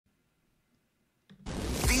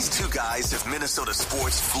Two guys have Minnesota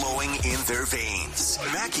sports flowing in their veins.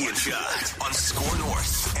 Mackie and Judd on SKOR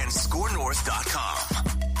North and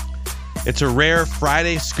SKORNorth.com. It's a rare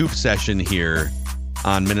Friday scoop session here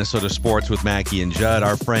on Minnesota Sports with Mackie and Judd.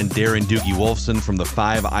 Our friend Darren Doogie Wolfson from the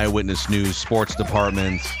 5 Eyewitness News Sports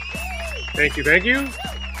Department. Thank you.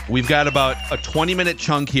 We've got about a 20-minute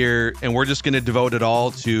chunk here, and we're just going to devote it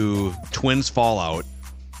all to Twins fallout.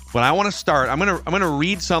 But I want to start. I'm going to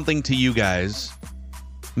read something to you guys,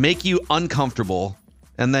 make you uncomfortable,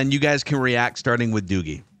 and then you guys can react starting with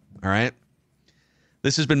Doogie. All right?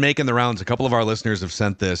 This has been making the rounds. A couple of our listeners have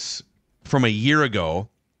sent this from a year ago.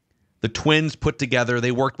 The Twins put together,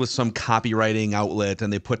 they worked with some copywriting outlet,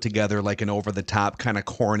 and they put together like an over-the-top kind of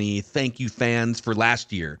corny thank you fans for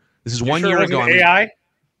last year. This is 1 year ago. AI?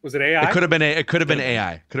 Was it AI? It could have been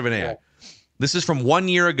AI. Yeah. This is from 1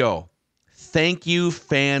 year ago. Thank you,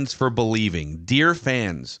 fans, for believing. Dear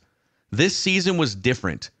fans, this season was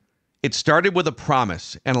different. It started with a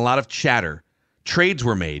promise and a lot of chatter. Trades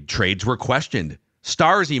were made. Trades were questioned.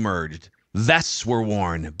 Stars emerged. Vests were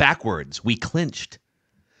worn. Backwards. We clinched.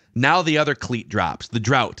 Now the other cleat drops. The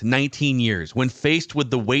drought, 19 years. When faced with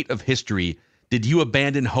the weight of history, did you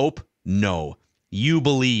abandon hope? No. You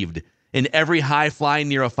believed. In every high fly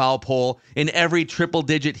near a foul pole, in every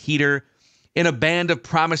triple-digit heater, in a band of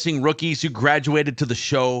promising rookies who graduated to the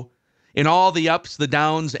show, in all the ups, the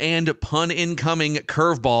downs, and pun-incoming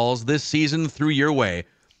curveballs this season threw your way,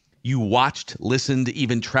 you watched, listened,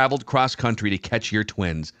 even traveled cross-country to catch your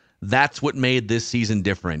Twins. That's what made this season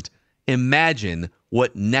different. Imagine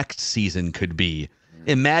what next season could be.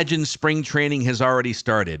 Imagine spring training has already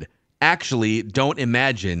started. Actually, don't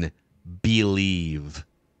imagine, believe.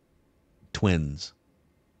 Twins.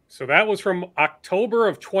 So that was from October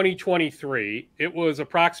of 2023. It was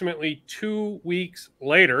approximately 2 weeks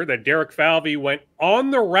later that Derek Falvey went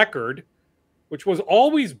on the record, which was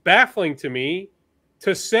always baffling to me,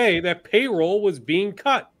 to say that payroll was being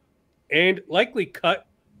cut and likely cut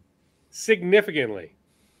significantly.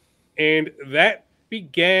 And that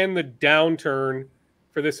began the downturn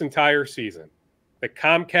for this entire season. The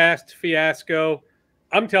Comcast fiasco.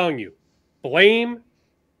 I'm telling you, blame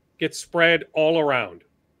gets spread all around.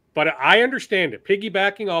 But I understand it.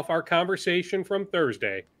 Piggybacking off our conversation from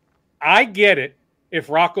Thursday, I get it if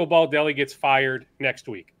Rocco Baldelli gets fired next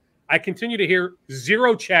week. I continue to hear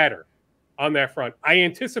zero chatter on that front. I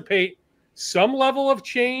anticipate some level of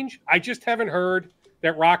change. I just haven't heard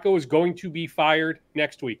that Rocco is going to be fired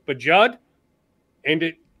next week. But Judd, and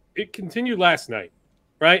it continued last night,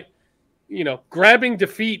 right? You know, grabbing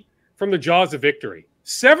defeat from the jaws of victory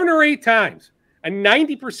 7 or 8 times, a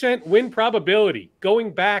 90% win probability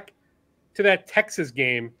going back to that Texas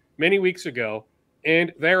game many weeks ago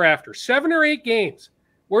and thereafter. 7 or 8 games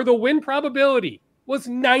where the win probability was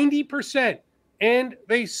 90% and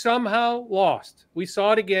they somehow lost. We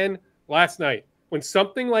saw it again last night. When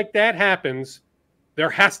something like that happens, there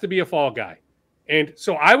has to be a fall guy. And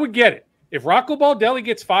so I would get it. If Rocco Baldelli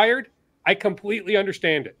gets fired, I completely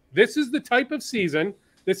understand it. This is the type of season,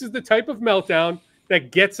 this is the type of meltdown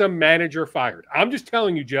that gets a manager fired. I'm just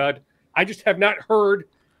telling you, Judd, I just have not heard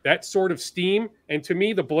that sort of steam. And to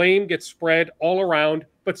me, the blame gets spread all around,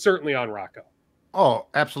 but certainly on Rocco. Oh,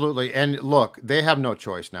 absolutely. And look, they have no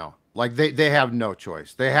choice now. Like they have no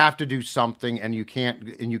choice. They have to do something, and you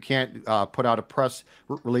can't put out a press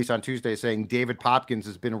release on Tuesday saying David Popkins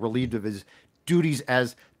has been relieved of his duties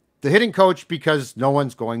as the hitting coach because no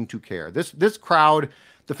one's going to care. This crowd,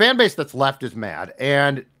 the fan base that's left is mad,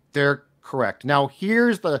 and they're correct. Now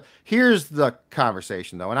here's the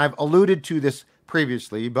conversation though, and I've alluded to this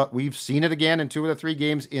previously, but we've seen it again in 2 of the 3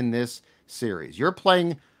 games in this series. You're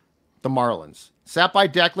playing the Marlins. Sat by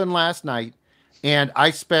Declan last night. And I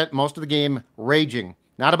spent most of the game raging,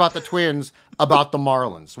 not about the Twins, about the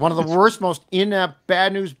Marlins. One of the worst, most inept,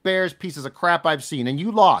 bad news bears pieces of crap I've seen. And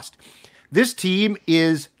you lost. This team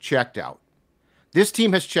is checked out. This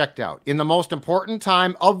team has checked out. In the most important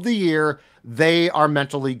time of the year, they are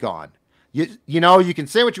mentally gone. You know, you can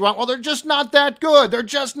say what you want. Well, they're just not that good. They're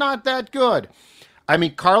just not that good. I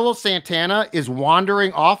mean, Carlos Santana is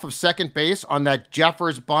wandering off of second base on that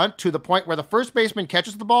Jeffers bunt to the point where the first baseman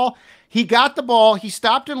catches the ball. He got the ball. He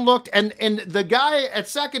stopped and looked, and the guy at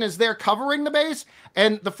second is there covering the base,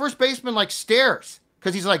 and the first baseman, like, stares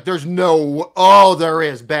because he's like, there's no, oh, there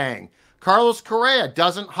is, bang. Carlos Correa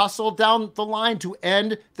doesn't hustle down the line to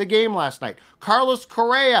end the game last night. Carlos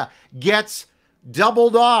Correa gets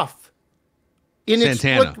doubled off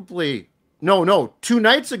inexplicably. Santana. No, 2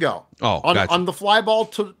 nights ago. Oh, gotcha. On the fly ball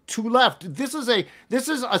to left. This is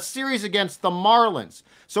a series against the Marlins.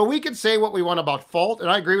 So we can say what we want about fault, and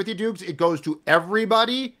I agree with you, Dukes. It goes to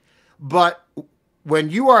everybody, but when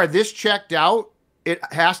you are this checked out, it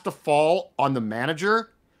has to fall on the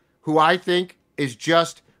manager, who I think is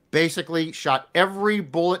just basically shot every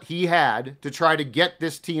bullet he had to try to get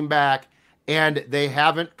this team back, and they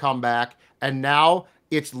haven't come back. And now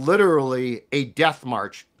it's literally a death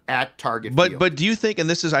march at Target Field. But do you think,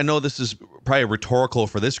 and I know this is probably rhetorical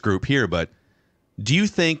for this group here, but do you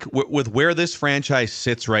think with where this franchise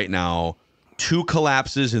sits right now, 2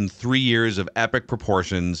 collapses in 3 years of epic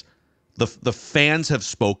proportions, the fans have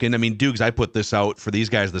spoken? I mean, Dukes, I put this out for these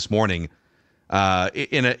guys this morning on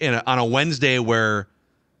a Wednesday where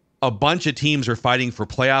a bunch of teams are fighting for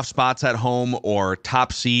playoff spots at home or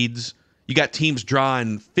top seeds. You got teams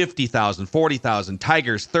drawing 50,000, 40,000,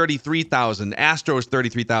 Tigers 33,000, Astros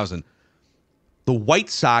 33,000. The White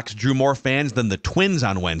Sox drew more fans than the Twins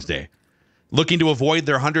on Wednesday, looking to avoid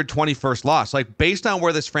their 121st loss. Like, based on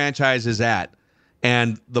where this franchise is at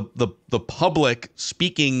and the public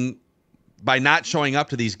speaking by not showing up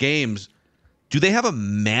to these games, do they have a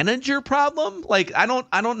manager problem? Like, I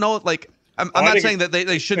don't know. Like, I'm not saying that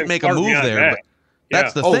they shouldn't make a move there, but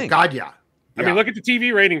that's the thing. Oh, God, yeah. I mean, look at the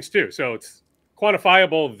TV ratings, too. So it's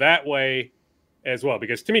quantifiable that way as well.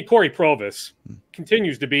 Because to me, Corey Provis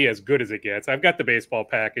continues to be as good as it gets. I've got the baseball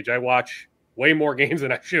package. I watch way more games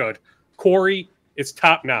than I should. Corey is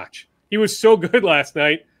top-notch. He was so good last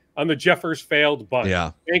night on the Jeffers failed bunt.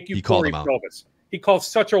 Yeah. Thank you, Corey Provis. He called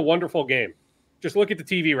such a wonderful game. Just look at the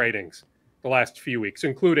TV ratings the last few weeks,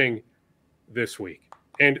 including this week.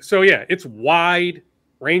 And so, yeah, it's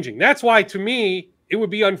wide-ranging. That's why, to me, it would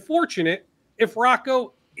be unfortunate if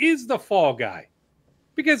Rocco is the fall guy,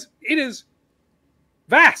 because it is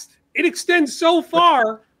vast. It extends so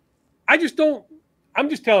far. I'm just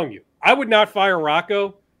telling you, I would not fire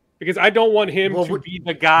Rocco because I don't want him to be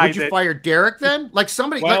the guy. Would you fire Derek then? Like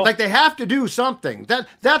somebody, like they have to do something.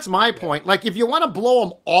 That's my point. Like, if you want to blow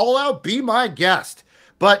them all out, be my guest.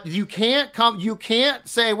 But you can't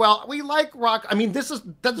say, well, we like Rocco. I mean, that's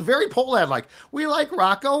very Pohlad like. We like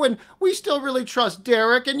Rocco and we still really trust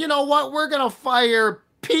Derek. And you know what? We're gonna fire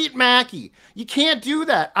Pete Mackey. You can't do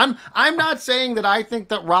that. I'm not saying that I think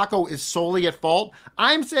that Rocco is solely at fault.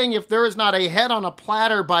 I'm saying if there is not a head on a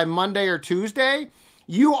platter by Monday or Tuesday,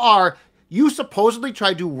 you supposedly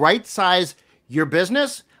try to right size your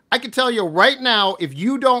business. I can tell you right now, if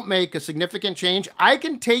you don't make a significant change, I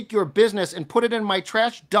can take your business and put it in my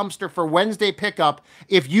trash dumpster for Wednesday pickup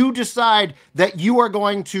if you decide that you are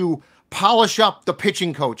going to polish up the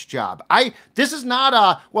pitching coach job. This is not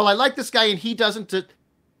I like this guy and he doesn't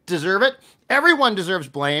deserve it. Everyone deserves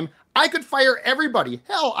blame. I could fire everybody.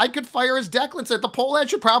 Hell, I could fire as Declan said. The Pohlad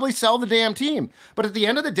should probably sell the damn team. But at the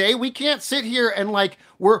end of the day, we can't sit here and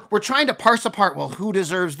we're trying to parse apart, well, who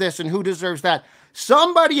deserves this and who deserves that.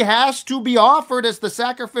 Somebody has to be offered as the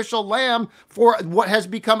sacrificial lamb for what has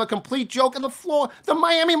become a complete joke on the floor. The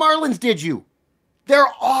Miami Marlins did you. They're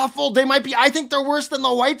awful. I think they're worse than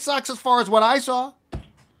the White Sox as far as what I saw.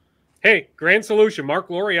 Hey, grand solution. Mark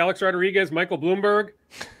Lowry, Alex Rodriguez, Michael Bloomberg,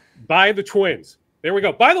 buy the Twins. There we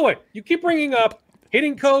go. By the way, you keep bringing up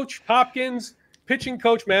hitting coach Hopkins, pitching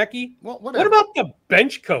coach Mackey. Well, what about the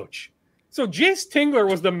bench coach? So Jace Tingler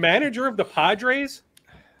was the manager of the Padres.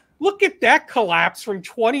 Look at that collapse from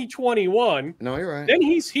 2021. No, you're right. Then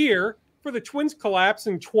he's here for the Twins collapse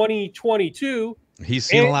in 2022. He's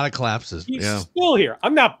seen a lot of collapses. He's still here.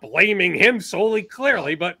 I'm not blaming him solely,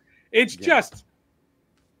 clearly, but it's to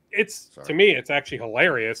me, it's actually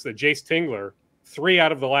hilarious that Jace Tingler, 3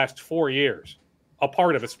 out of the last 4 years, a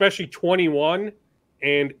part of, especially 21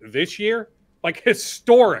 and this year, like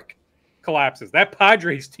historic collapses. That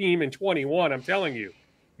Padres team in 21, I'm telling you,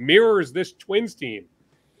 mirrors this Twins team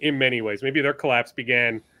in many ways. Maybe their collapse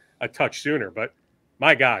began a touch sooner, but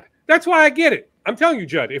my God, that's why I get it. I'm telling you,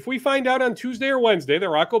 Judd, if we find out on Tuesday or Wednesday that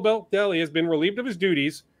Rocco Baldelli has been relieved of his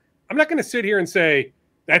duties, I'm not going to sit here and say,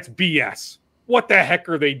 that's BS. What the heck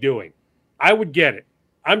are they doing? I would get it.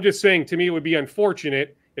 I'm just saying, to me, it would be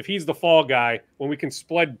unfortunate if he's the fall guy when we can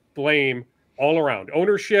split blame all around.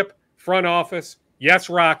 Ownership, front office, yes,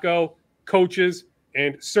 Rocco, coaches,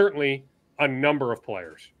 and certainly a number of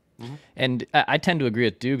players. And I tend to agree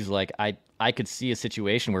with Dukes. Like, I could see a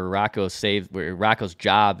situation where Rocco's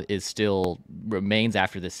job is still remains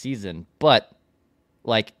after this season. But,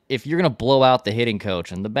 like, if you're going to blow out the hitting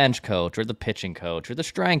coach and the bench coach or the pitching coach or the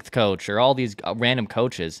strength coach or all these random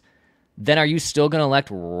coaches, then are you still going to elect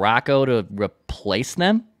Rocco to replace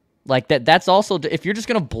them? Like, that's also, if you're just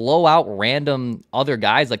going to blow out random other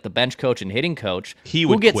guys like the bench coach and hitting coach, he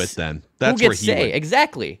would quit then. That's who where gets he say would.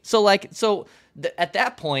 Exactly. So at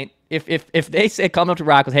that point, if they say, come up to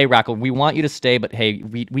Rocco, hey, Rocco, we want you to stay, but hey,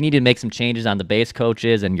 we need to make some changes on the base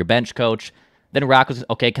coaches and your bench coach, then Rocco's,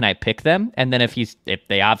 okay, can I pick them? And then if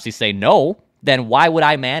they obviously say no, then why would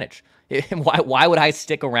I manage? Why would I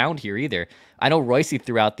stick around here either? I know Royce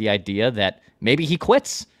threw out the idea that maybe he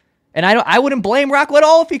quits. And I wouldn't blame Rocco at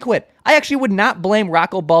all if he quit. I actually would not blame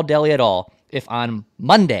Rocco Baldelli at all if on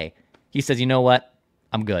Monday he says, you know what?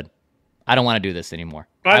 I'm good. I don't want to do this anymore.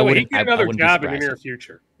 By the way, he get another job in the near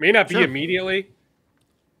future. May not be Sure. immediately,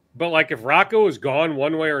 but like if Rocco is gone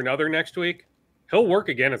one way or another next week, he'll work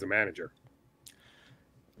again as a manager.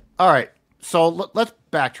 All right. So let's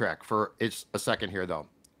backtrack for a second here, though.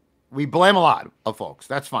 We blame a lot of folks.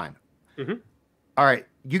 That's fine. Mm-hmm. All right.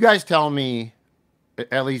 You guys tell me,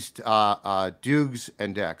 at least Doogs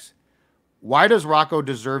and Dex, why does Rocco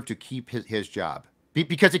deserve to keep his job?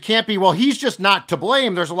 Because it can't be, well, he's just not to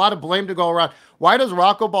blame. There's a lot of blame to go around. Why does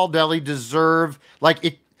Rocco Baldelli deserve, like,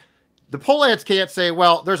 it? The Pohlads can't say,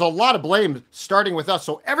 well, there's a lot of blame starting with us,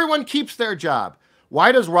 so everyone keeps their job.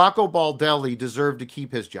 Why does Rocco Baldelli deserve to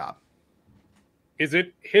keep his job? Is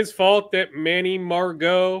it his fault that Manny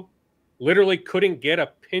Margot literally couldn't get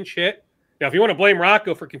a pinch hit? Now, if you want to blame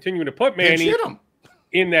Rocco for continuing to put Manny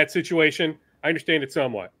in that situation, I understand it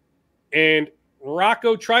somewhat. And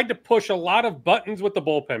Rocco tried to push a lot of buttons with the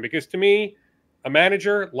bullpen because, to me, a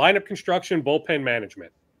manager, lineup construction, bullpen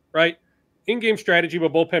management, right? In-game strategy,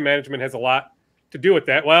 but bullpen management has a lot to do with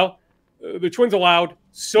that. Well, the Twins allowed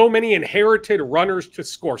so many inherited runners to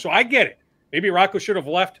score. So I get it. Maybe Rocco should have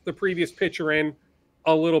left the previous pitcher in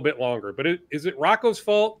a little bit longer. But is it Rocco's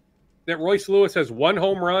fault that Royce Lewis has one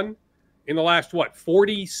home run in the last,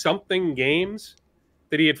 40-something games?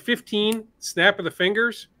 That he had 15 snap of the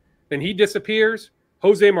fingers? Then he disappears.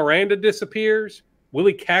 Jose Miranda disappears.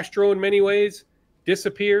 Willie Castro, in many ways,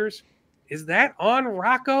 disappears. Is that on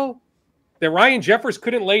Rocco? That Ryan Jeffers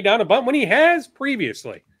couldn't lay down a bunt when he has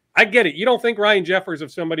previously. I get it. You don't think Ryan Jeffers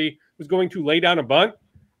of somebody who's going to lay down a bunt,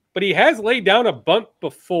 but he has laid down a bunt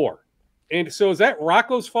before. And so is that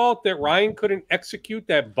Rocco's fault that Ryan couldn't execute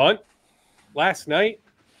that bunt last night?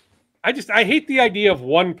 I hate the idea of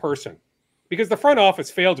one person because the front office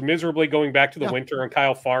failed miserably going back to the winter and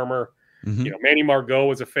Kyle Farmer. Mm-hmm. Manny Margot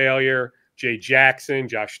was a failure. Jay Jackson,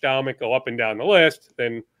 Josh Stalmach, go up and down the list.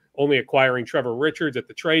 Then only acquiring Trevor Richards at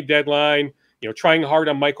the trade deadline, trying hard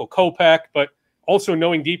on Michael Kopech, but also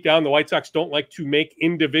knowing deep down the White Sox don't like to make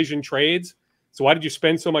in-division trades. So why did you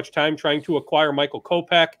spend so much time trying to acquire Michael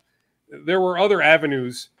Kopech? There were other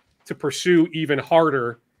avenues to pursue even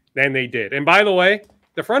harder than they did. And by the way,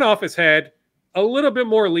 the front office had a little bit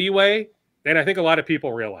more leeway than I think a lot of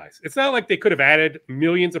people realize. It's not like they could have added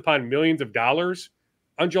millions upon millions of dollars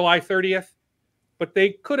on July 30th, but they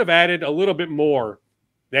could have added a little bit more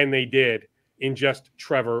than they did in just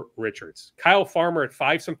Trevor Richards. Kyle Farmer at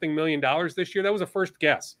 $5-something million this year, that was a first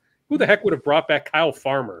guess. Who the heck would have brought back Kyle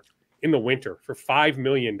Farmer in the winter for $5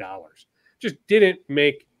 million? Just didn't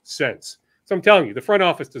make sense. So I'm telling you, the front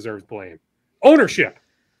office deserves blame. Ownership.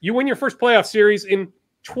 You win your first playoff series in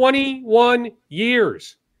 21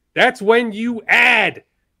 years. That's when you add.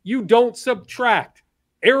 You don't subtract.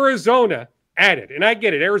 Arizona added. And I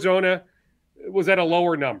get it. Arizona was at a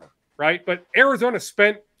lower number, right? But Arizona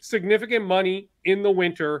spent significant money in the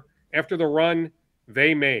winter after the run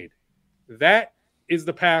they made. That is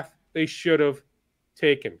the path they should have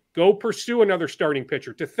taken. Go pursue another starting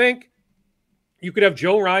pitcher. To think you could have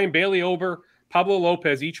Joe Ryan, Bailey Ober, Pablo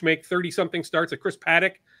Lopez each make 30-something starts, that Chris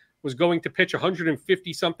Paddock was going to pitch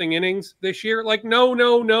 150-something innings this year. Like, no.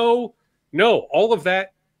 All of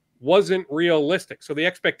that wasn't realistic. So the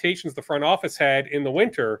expectations the front office had in the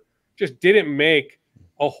winter just didn't make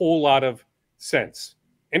a whole lot of sense.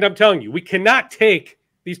 And I'm telling you, we cannot take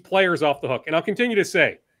these players off the hook. And I'll continue to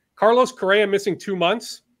say, Carlos Correa missing 2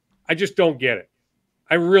 months, I just don't get it.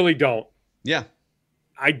 I really don't. Yeah.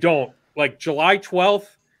 I don't. Like July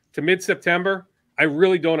 12th to mid-September, I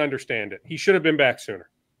really don't understand it. He should have been back sooner.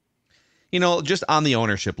 Just on the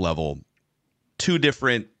ownership level, two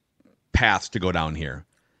different paths to go down here.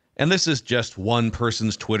 And this is just one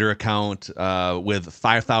person's Twitter account with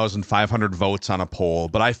 5,500 votes on a poll.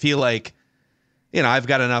 But I feel like, I've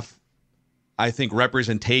got enough, I think,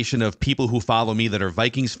 representation of people who follow me that are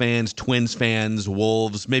Vikings fans, Twins fans,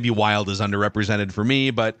 Wolves. Maybe Wild is underrepresented for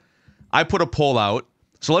me, but I put a poll out.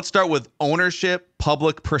 So let's start with ownership,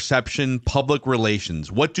 public perception, public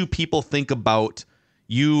relations. What do people think about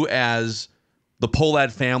you as the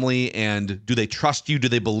Pohlad family, and do they trust you? Do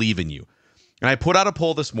they believe in you? And I put out a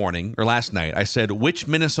poll this morning, or last night. I said, which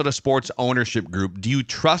Minnesota sports ownership group do you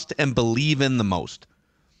trust and believe in the most?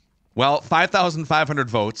 Well, 5,500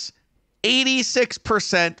 votes,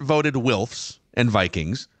 86% voted Wilfs and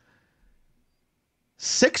Vikings.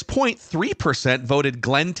 6.3% voted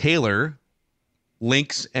Glenn Taylor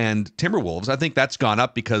Lynx and Timberwolves. I think that's gone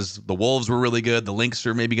up because the Wolves were really good. The Lynx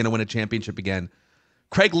are maybe going to win a championship again.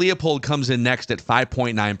 Craig Leopold comes in next at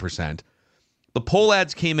 5.9%. The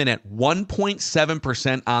Pohlads came in at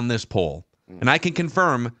 1.7% on this poll. And I can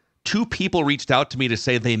confirm 2 people reached out to me to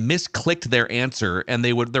say they misclicked their answer and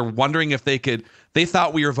they're wondering if they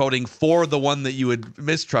thought we were voting for the one that you would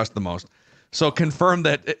mistrust the most. So confirm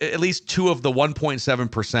that at least 2 of the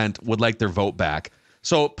 1.7% would like their vote back.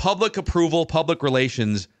 So public approval, public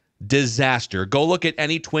relations, disaster. Go look at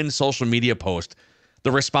any Twins social media post.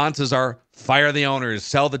 The responses are fire the owners,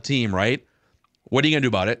 sell the team, right? What are you going to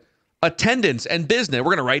do about it? Attendance and business. We're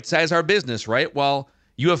going to right size our business, right? Well,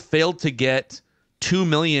 you have failed to get 2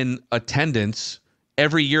 million attendance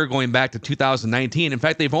every year going back to 2019. In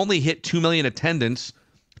fact, they've only hit 2 million attendance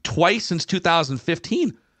twice since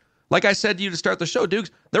 2015. Like I said to you to start the show, Dukes,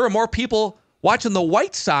 there were more people watching the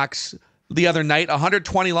White Sox the other night,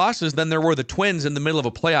 120 losses, than there were the Twins in the middle of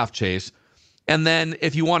a playoff chase. And then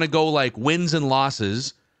if you want to go like wins and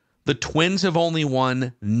losses, the Twins have only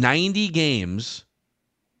won 90 games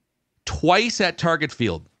twice at Target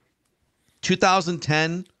Field,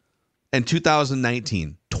 2010 and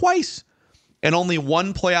 2019, twice, and only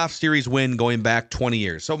 1 playoff series win going back 20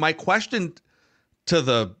 years. So my question to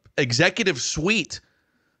the executive suite,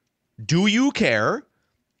 do you care?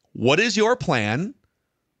 What is your plan?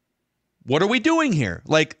 What are we doing here?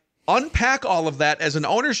 Like, unpack all of that as an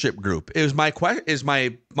ownership group is my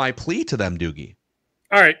plea to them, Doogie.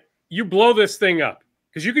 All right, you blow this thing up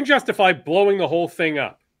because you can justify blowing the whole thing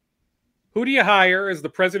up. Who do you hire as the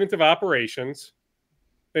president of operations?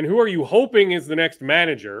 Then who are you hoping is the next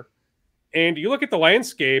manager? And you look at the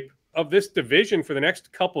landscape of this division for the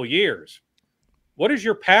next couple years. What is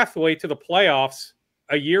your pathway to the playoffs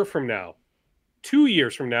a year from now, 2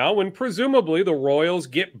 years from now, when presumably the Royals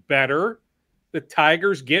get better, the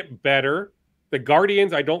Tigers get better, the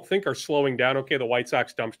Guardians I don't think are slowing down. Okay, the White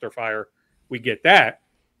Sox dumpster fire, we get that.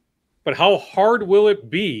 But how hard will it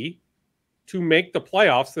be to make the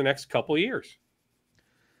playoffs the next couple of years?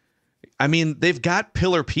 I mean, they've got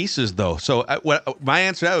pillar pieces, though. So my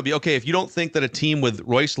answer to that would be, okay, if you don't think that a team with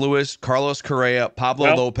Royce Lewis, Carlos Correa,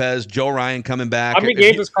 Pablo Lopez, Joe Ryan coming back. How many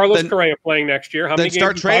games is Carlos Correa playing next year? How many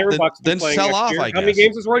games is Byron Buxton playing next year? How many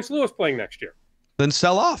games is Royce Lewis playing next year? Then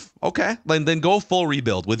sell off. Okay. Then go full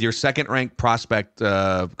rebuild with your second-ranked prospect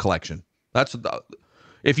collection.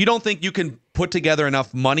 If you don't think you can put together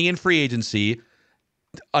enough money in free agency,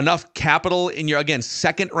 enough capital in your, again,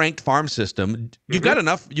 second-ranked farm system, you've got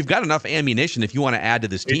enough ammunition if you want to add to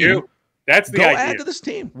this team. You do. That's the idea. Add to this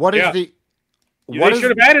team. They should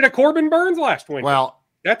have added a Corbin Burns last winter. Well,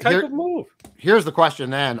 that type of move. Here's the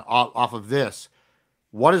question then off of this.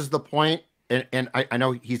 What is the point? And I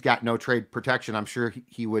know he's got no trade protection. I'm sure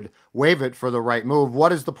he would waive it for the right move.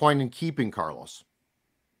 What is the point in keeping Carlos?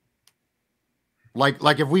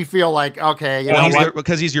 Like if we feel like, okay,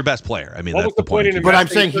 because he's your best player. I mean, that's the point. But I'm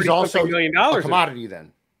saying he's also a commodity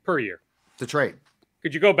then per year to trade.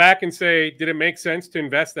 Could you go back and say, did it make sense to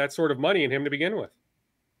invest that sort of money in him to begin with?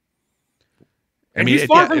 And he's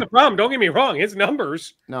far from the problem. Don't get me wrong. His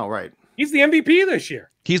numbers. No, right. He is this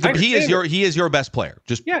year. He is your best player.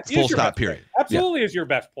 Just full stop. Period. Absolutely is your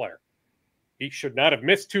best player. He should not have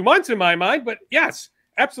missed 2 months in my mind, but yes,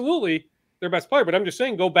 absolutely their best player. But I'm just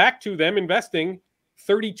saying, go back to them investing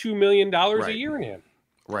 $32 million a year in him.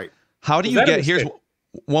 Right. How do you get? Here's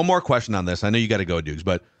one more question on this. I know you got to go, Dukes,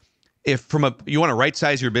 but if you want to right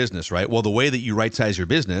size your business, right? Well, the way that you right size your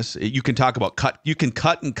business, you can talk about cut. You can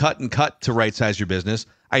cut to right size your business.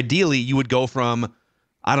 Ideally, you would go from,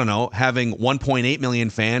 I don't know, having 1.8 million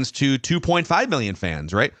fans to 2.5 million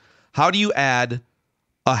fans, right? How do you add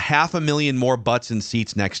 500,000 more butts in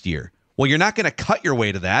seats next year? Well, you're not going to cut your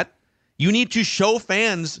way to that. You need to show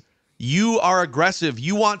fans you are aggressive.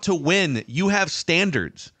 You want to win. You have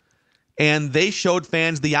standards. And they showed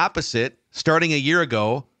fans the opposite starting a year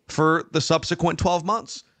ago for the subsequent 12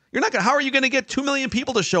 months. How are you going to get 2 million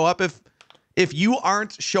people to show up if you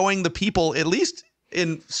aren't showing the people, at least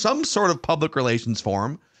in some sort of public relations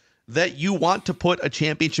form, that you want to put a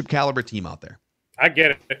championship caliber team out there? I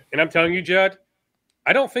get it. And I'm telling you, Judd,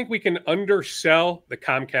 I don't think we can undersell the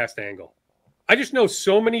Comcast angle. I just know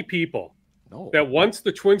so many people that once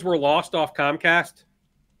the Twins were lost off Comcast,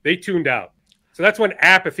 they tuned out. So that's when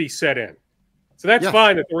apathy set in. So that's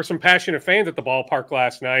fine that there were some passionate fans at the ballpark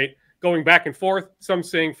last night going back and forth, some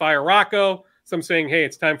saying fire Rocco, some saying, hey,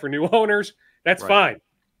 it's time for new owners. That's fine.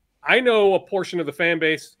 I know a portion of the fan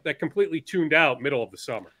base that completely tuned out middle of the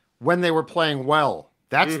summer. When they were playing well.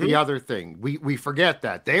 That's the other thing. We forget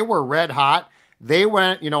that. They were red hot. They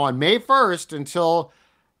went, on May 1st until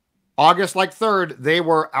August 3rd, they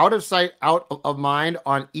were out of sight, out of mind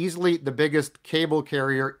on easily the biggest cable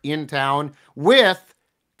carrier in town with,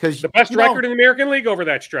 because the best record in the American League over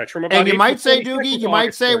that stretch from about. And you might say, Doogie, you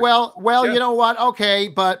might say, well, yeah. You know what? Okay,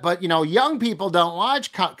 but young people don't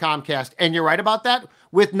watch Comcast, and you're right about that,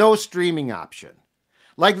 with no streaming option.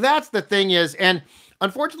 Like, that's the thing is, and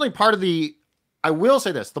unfortunately, I will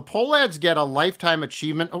say this, the Pohlads get a Lifetime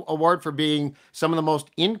Achievement Award for being some of the most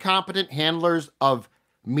incompetent handlers of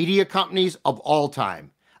media companies of all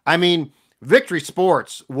time. I mean, Victory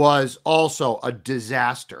Sports was also a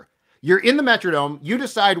disaster. You're in the Metrodome. You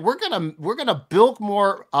decide we're gonna bilk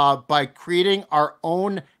more by creating our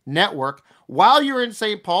own network while you're in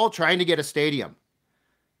St. Paul trying to get a stadium.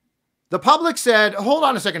 The public said, hold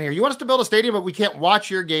on a second here. You want us to build a stadium, but we can't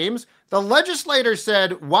watch your games? The legislators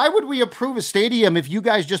said, why would we approve a stadium if you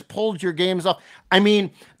guys just pulled your games off? I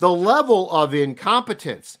mean, the level of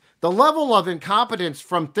incompetence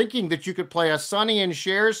from thinking that you could play a Sonny and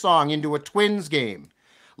Cher song into a Twins game.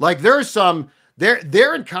 Like, there's some,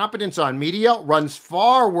 their incompetence on media runs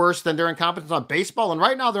far worse than their incompetence on baseball. And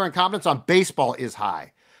right now their incompetence on baseball is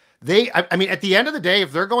high. I mean, at the end of the day,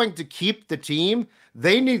 if they're going to keep the team,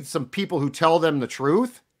 they need some people who tell them the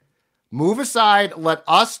truth. Move aside, let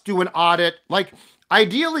us do an audit. Like,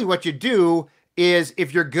 ideally what you do is,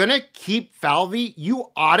 if you're going to keep Falvey,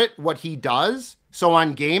 you audit what he does. So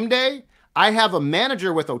on game day, I have a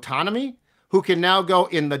manager with autonomy who can now go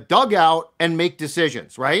in the dugout and make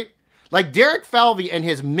decisions, right? Like Derek Falvey and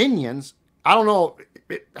his minions, I don't know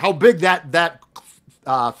how big that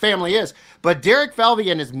family is, but Derek Falvey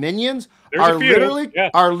and his minions are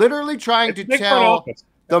literally trying to tell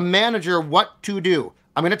the manager what to do.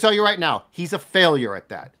 I'm going to tell you right now, he's a failure at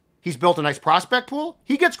that. He's built a nice prospect pool.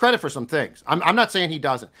 He gets credit for some things. I'm not saying he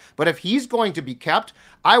doesn't. But if he's going to be kept,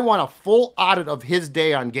 I want a full audit of his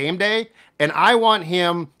day on game day, and I want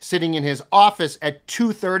him sitting in his office at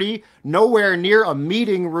 2:30, nowhere near a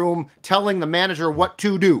meeting room telling the manager what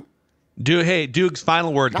to do. Hey, Doogs,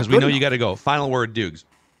 final word, because we know you got to go. Final word, Doogs.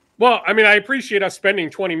 Well, I mean, I appreciate us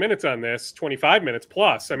spending 20 minutes on this, 25 minutes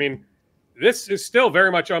plus. I mean, this is still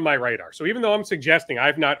very much on my radar. So even though I'm suggesting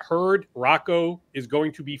I've not heard Rocco is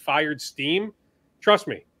going to be fired steam, trust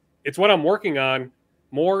me, it's what I'm working on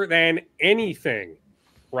more than anything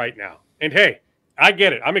right now. And hey, I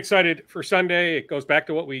get it. I'm excited for Sunday. It goes back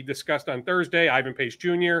to what we discussed on Thursday. Ivan Pace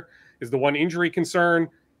Jr. is the one injury concern.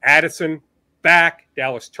 Addison back.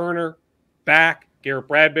 Dallas Turner back. Garrett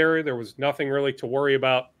Bradbury, there was nothing really to worry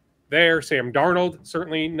about there. Sam Darnold,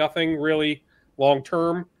 certainly nothing really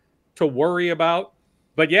long-term to worry about.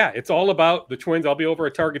 But yeah, it's all about the Twins. I'll be over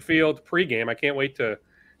at Target Field pregame. I can't wait to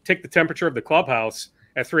take the temperature of the clubhouse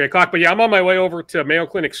at 3 o'clock. But yeah, I'm on my way over to Mayo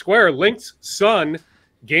Clinic Square. Lynx Sun,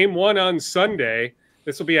 game 1 on Sunday.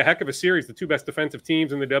 This will be a heck of a series. The two best defensive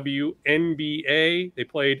teams in the WNBA. They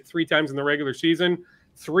played 3 times in the regular season,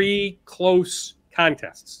 3 close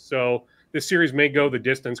contests. So this series may go the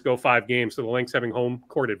distance, go 5 games. So the Lynx having home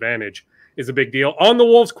court advantage is a big deal. On the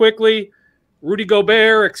Wolves quickly, Rudy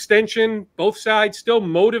Gobert extension, both sides still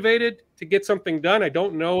motivated to get something done. I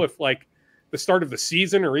don't know if like the start of the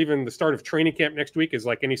season or even the start of training camp next week is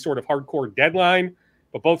like any sort of hardcore deadline,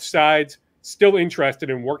 but both sides still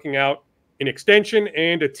interested in working out an extension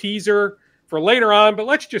and a teaser for later on. But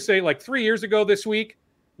let's just say like 3 years ago this week,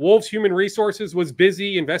 Wolves Human Resources was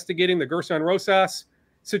busy investigating the Gerson Rosas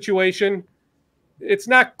situation. It's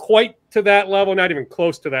not quite to that level, not even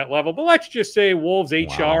close to that level, but let's just say Wolves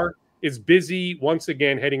HR is busy once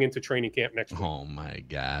again heading into training camp next week. Oh, my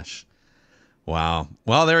gosh. Wow.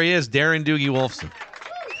 Well, there he is, Darren Doogie Wolfson.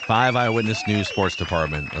 5 Eyewitness News Sports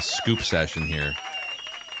Department. A scoop session here.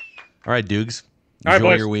 All right, Doogs.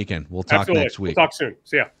 Enjoy your weekend. We'll talk next week. We'll talk soon.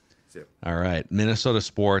 See ya. All right. Minnesota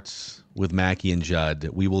Sports with Mackie and Judd.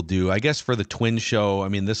 We will do, I guess, for the Twin Show. I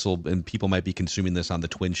mean, and people might be consuming this on the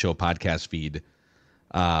Twin Show podcast feed.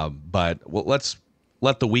 But let's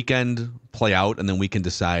let the weekend play out, and then we can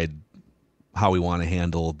decide how we want to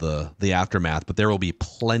handle the aftermath. But there will be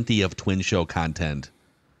plenty of Twin Show content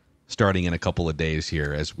starting in a couple of days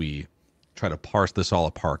here as we try to parse this all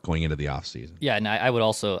apart going into the offseason. Yeah, and I would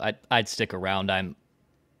also I'd stick around. I'm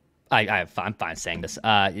fine saying this.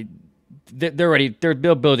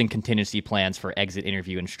 They're building contingency plans for exit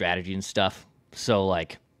interview and strategy and stuff. So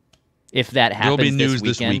like, if that happens, there'll be news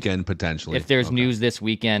this weekend potentially. If there's news this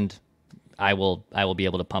weekend, I will be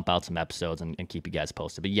able to pump out some episodes and keep you guys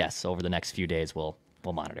posted. But yes, over the next few days, we'll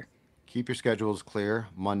monitor. Keep your schedules clear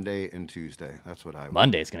Monday and Tuesday. That's what I would.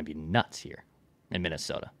 Monday is going to be nuts here in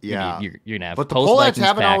Minnesota. Yeah, you're going to have but the Pohlads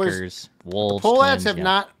haven't Packers, Wolves. The Pohlads Twins, have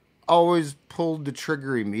not always pulled the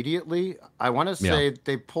trigger immediately. I want to say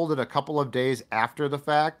they pulled it a couple of days after the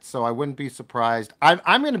fact, so I wouldn't be surprised.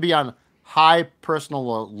 I'm going to be on high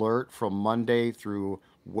personal alert from Monday through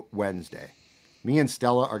Wednesday. Me and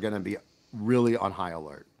Stella are going to be really on high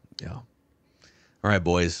alert. Yeah. All right,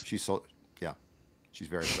 boys. She's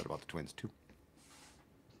very upset about the Twins too.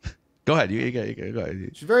 Go ahead. You go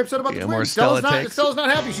ahead. She's very upset about the Twins. Stella's not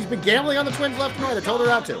happy. She's been gambling on the Twins left and right. I told her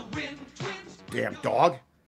not to. Damn dog.